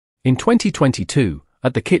In 2022,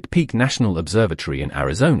 at the Kitt Peak National Observatory in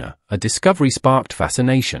Arizona, a discovery sparked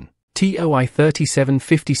fascination. TOI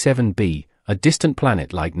 3757b, a distant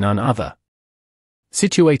planet like none other.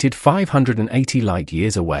 Situated 580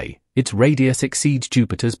 light-years away, its radius exceeds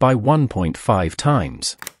Jupiter's by 1.5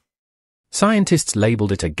 times. Scientists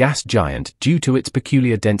labeled it a gas giant due to its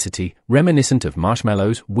peculiar density, reminiscent of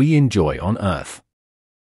marshmallows we enjoy on Earth.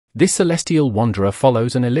 This celestial wanderer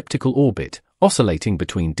follows an elliptical orbit, oscillating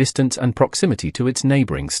between distance and proximity to its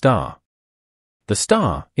neighboring star. The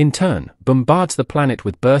star, in turn, bombards the planet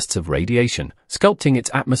with bursts of radiation, sculpting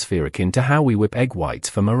its atmosphere akin to how we whip egg whites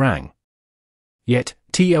for meringue. Yet,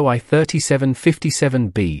 TOI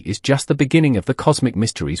 3757b is just the beginning of the cosmic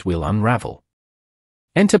mysteries we'll unravel.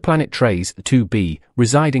 Enter planet TRACE 2b,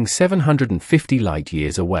 residing 750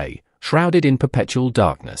 light-years away, shrouded in perpetual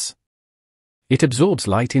darkness. It absorbs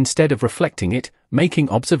light instead of reflecting it, making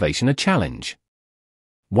observation a challenge.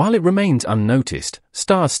 While it remains unnoticed,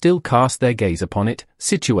 stars still cast their gaze upon it,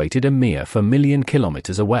 situated a mere 4 million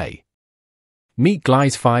kilometers away. Meet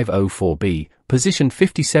Gliese 504b, positioned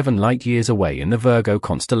 57 light-years away in the Virgo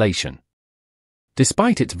constellation.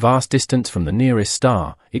 Despite its vast distance from the nearest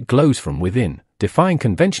star, it glows from within, defying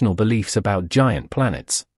conventional beliefs about giant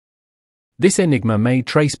planets. This enigma may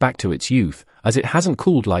trace back to its youth, as it hasn't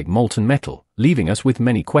cooled like molten metal, leaving us with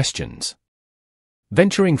many questions.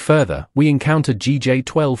 Venturing further, we encounter GJ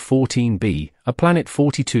 1214b, a planet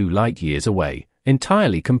 42 light-years away,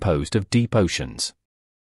 entirely composed of deep oceans.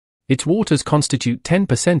 Its waters constitute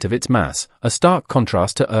 10% of its mass, a stark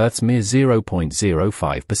contrast to Earth's mere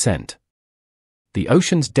 0.05%. The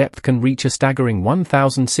ocean's depth can reach a staggering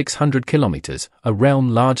 1,600 kilometers, a realm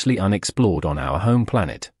largely unexplored on our home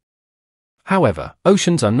planet. However,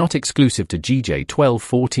 oceans are not exclusive to GJ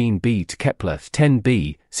 1214b. Kepler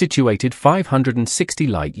 10b, situated 560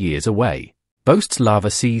 light-years away, boasts lava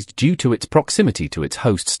seas due to its proximity to its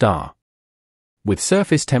host star. With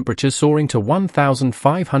surface temperatures soaring to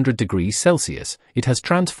 1,500 degrees Celsius, it has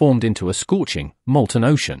transformed into a scorching, molten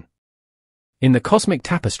ocean. In the cosmic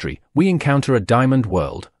tapestry, we encounter a diamond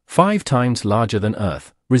world, 5 times larger than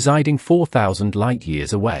Earth, residing 4,000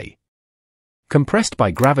 light-years away. Compressed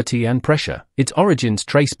by gravity and pressure, its origins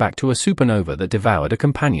trace back to a supernova that devoured a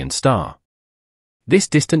companion star. This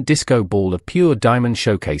distant disco ball of pure diamond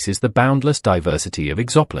showcases the boundless diversity of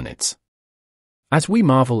exoplanets. As we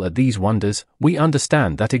marvel at these wonders, we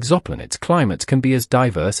understand that exoplanets' climates can be as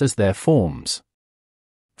diverse as their forms.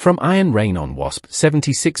 From iron rain on WASP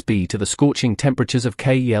 76b to the scorching temperatures of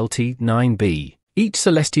KELT 9b, each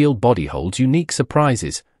celestial body holds unique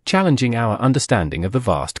surprises, challenging our understanding of the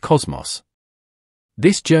vast cosmos.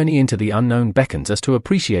 This journey into the unknown beckons us to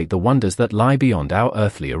appreciate the wonders that lie beyond our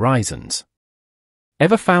earthly horizons.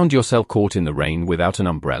 Ever found yourself caught in the rain without an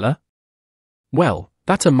umbrella? Well,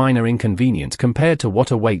 that's a minor inconvenience compared to what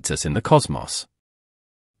awaits us in the cosmos.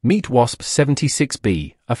 Meet WASP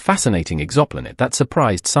 76b, a fascinating exoplanet that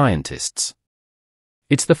surprised scientists.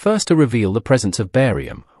 It's the first to reveal the presence of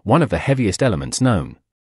barium, one of the heaviest elements known.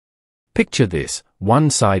 Picture this: one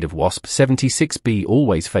side of WASP 76b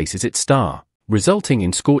always faces its star, resulting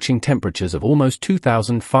in scorching temperatures of almost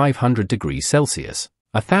 2,500 degrees Celsius,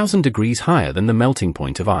 1,000 degrees higher than the melting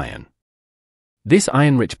point of iron. This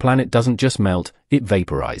iron-rich planet doesn't just melt, it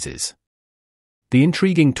vaporizes. The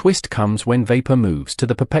intriguing twist comes when vapor moves to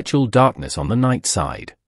the perpetual darkness on the night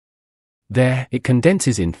side. There, it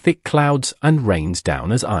condenses in thick clouds and rains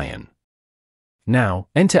down as iron. Now,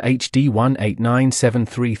 enter HD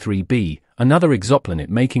 189733b, another exoplanet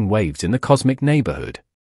making waves in the cosmic neighborhood.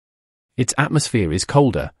 Its atmosphere is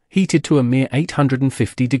colder, heated to a mere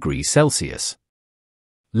 850 degrees Celsius.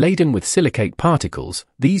 Laden with silicate particles,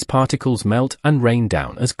 these particles melt and rain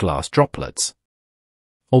down as glass droplets.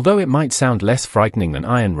 Although it might sound less frightening than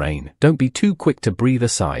iron rain, don't be too quick to breathe a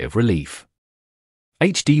sigh of relief.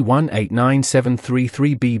 HD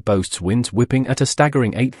 189733b boasts winds whipping at a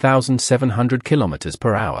staggering 8,700 km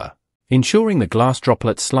per hour, ensuring the glass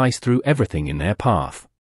droplets slice through everything in their path.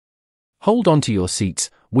 Hold on to your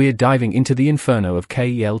seats, we're diving into the inferno of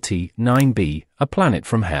KELT 9b, a planet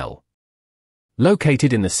from hell.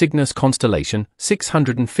 Located in the Cygnus constellation,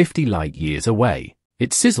 650 light-years away,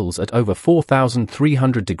 it sizzles at over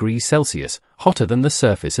 4,300 degrees Celsius, hotter than the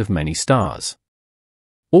surface of many stars.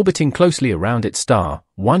 Orbiting closely around its star,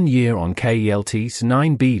 1 year on KELT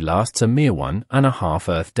 9b lasts a mere 1.5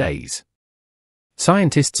 Earth days.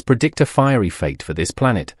 Scientists predict a fiery fate for this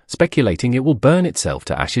planet, speculating it will burn itself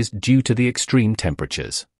to ashes due to the extreme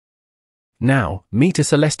temperatures. Now, meet a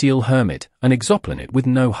celestial hermit, an exoplanet with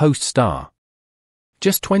no host star.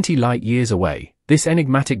 Just 20 light-years away, this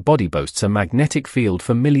enigmatic body boasts a magnetic field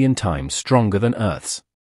 4 million times stronger than Earth's.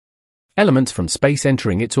 Elements from space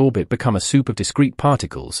entering its orbit become a soup of discrete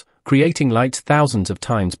particles, creating lights thousands of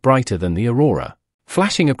times brighter than the aurora,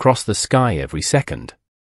 flashing across the sky every second.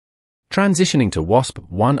 Transitioning to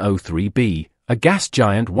WASP-103b, a gas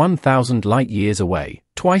giant 1,000 light-years away,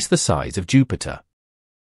 twice the size of Jupiter.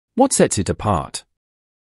 What sets it apart?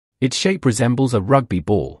 Its shape resembles a rugby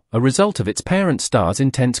ball, a result of its parent star's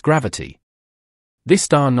intense gravity. This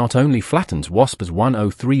star not only flattens WASP's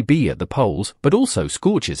 103b at the poles, but also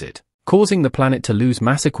scorches it, causing the planet to lose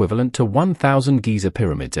mass equivalent to 1,000 Giza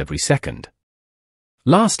pyramids every second.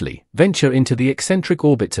 Lastly, venture into the eccentric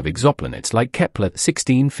orbits of exoplanets like Kepler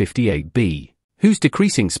 1658b, whose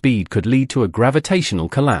decreasing speed could lead to a gravitational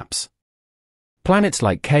collapse. Planets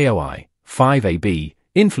like KOI 5ab,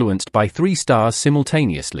 influenced by 3 stars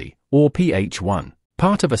simultaneously, or PH1,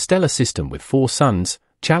 part of a stellar system with 4 suns,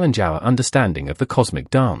 challenge our understanding of the cosmic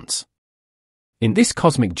dance. In this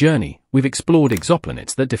cosmic journey, we've explored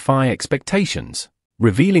exoplanets that defy expectations,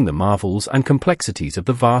 revealing the marvels and complexities of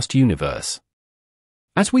the vast universe.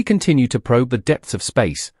 As we continue to probe the depths of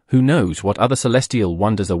space, who knows what other celestial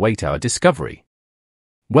wonders await our discovery?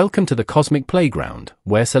 Welcome to the cosmic playground,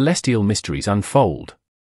 where celestial mysteries unfold.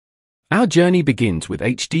 Our journey begins with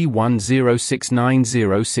HD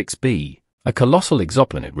 106906b, a colossal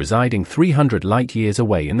exoplanet residing 300 light-years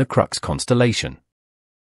away in the Crux constellation.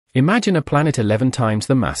 Imagine a planet 11 times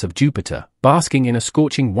the mass of Jupiter, basking in a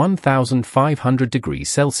scorching 1,500 degrees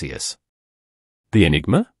Celsius. The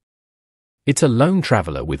enigma? It's a lone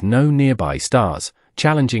traveler with no nearby stars,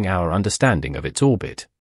 challenging our understanding of its orbit.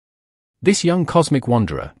 This young cosmic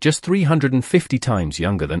wanderer, just 350 times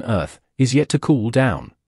younger than Earth, is yet to cool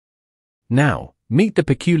down. Now, meet the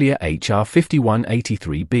peculiar HR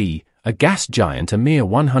 5183b, a gas giant a mere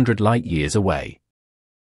 100 light-years away.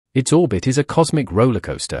 Its orbit is a cosmic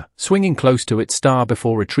rollercoaster, swinging close to its star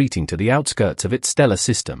before retreating to the outskirts of its stellar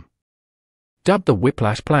system. Dubbed the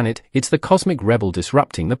Whiplash Planet, it's the cosmic rebel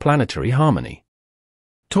disrupting the planetary harmony.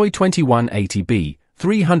 TOI 2180b,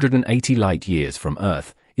 380 light-years from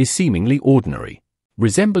Earth, is seemingly ordinary,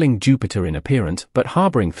 resembling Jupiter in appearance but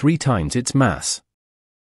harboring 3 times its mass.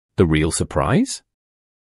 The real surprise?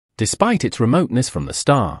 Despite its remoteness from the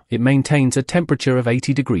star, it maintains a temperature of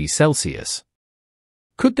 80 degrees Celsius.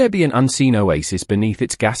 Could there be an unseen oasis beneath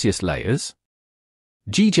its gaseous layers?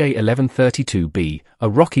 GJ 1132b, a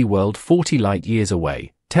rocky world 40 light-years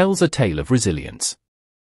away, tells a tale of resilience.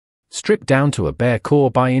 Stripped down to a bare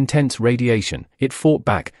core by intense radiation, it fought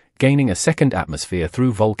back, gaining a second atmosphere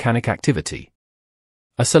through volcanic activity.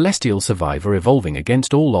 A celestial survivor evolving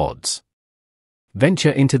against all odds.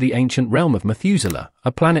 Venture into the ancient realm of Methuselah,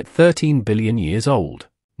 a planet 13 billion years old,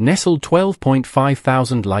 nestled 12.5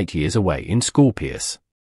 thousand light-years away in Scorpius.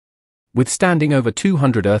 Withstanding over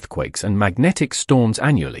 200 earthquakes and magnetic storms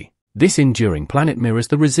annually, this enduring planet mirrors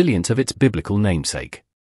the resilience of its biblical namesake.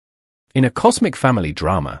 In a cosmic family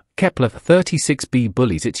drama, Kepler 36b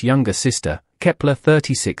bullies its younger sister, Kepler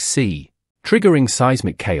 36c, triggering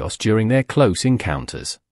seismic chaos during their close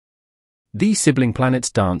encounters. These sibling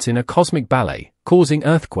planets dance in a cosmic ballet, causing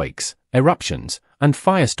earthquakes, eruptions, and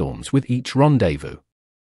firestorms with each rendezvous.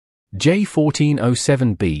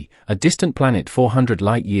 J1407b, a distant planet 400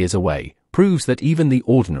 light-years away, proves that even the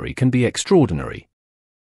ordinary can be extraordinary.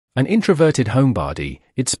 An introverted homebody,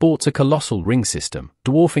 it sports a colossal ring system,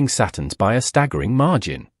 dwarfing Saturn's by a staggering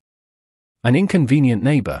margin. An inconvenient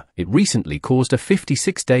neighbor, it recently caused a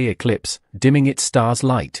 56-day eclipse, dimming its star's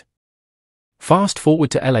light. Fast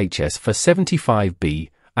forward to LHS for 75b,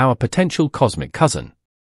 our potential cosmic cousin.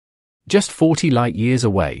 Just 40 light-years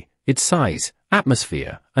away, its size,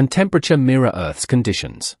 atmosphere, and temperature mirror Earth's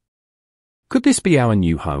conditions. Could this be our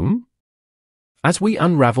new home? As we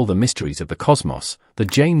unravel the mysteries of the cosmos, the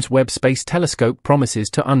James Webb Space Telescope promises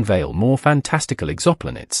to unveil more fantastical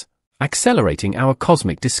exoplanets, accelerating our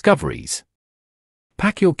cosmic discoveries.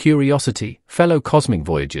 Pack your curiosity, fellow cosmic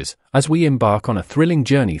voyagers, as we embark on a thrilling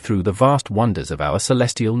journey through the vast wonders of our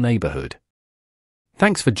celestial neighborhood.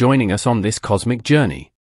 Thanks for joining us on this cosmic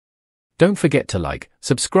journey. Don't forget to like,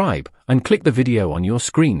 subscribe, and click the video on your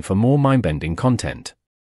screen for more mind-bending content.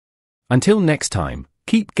 Until next time,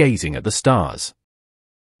 keep gazing at the stars.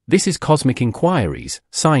 This is Cosmic Inquiries,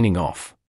 signing off.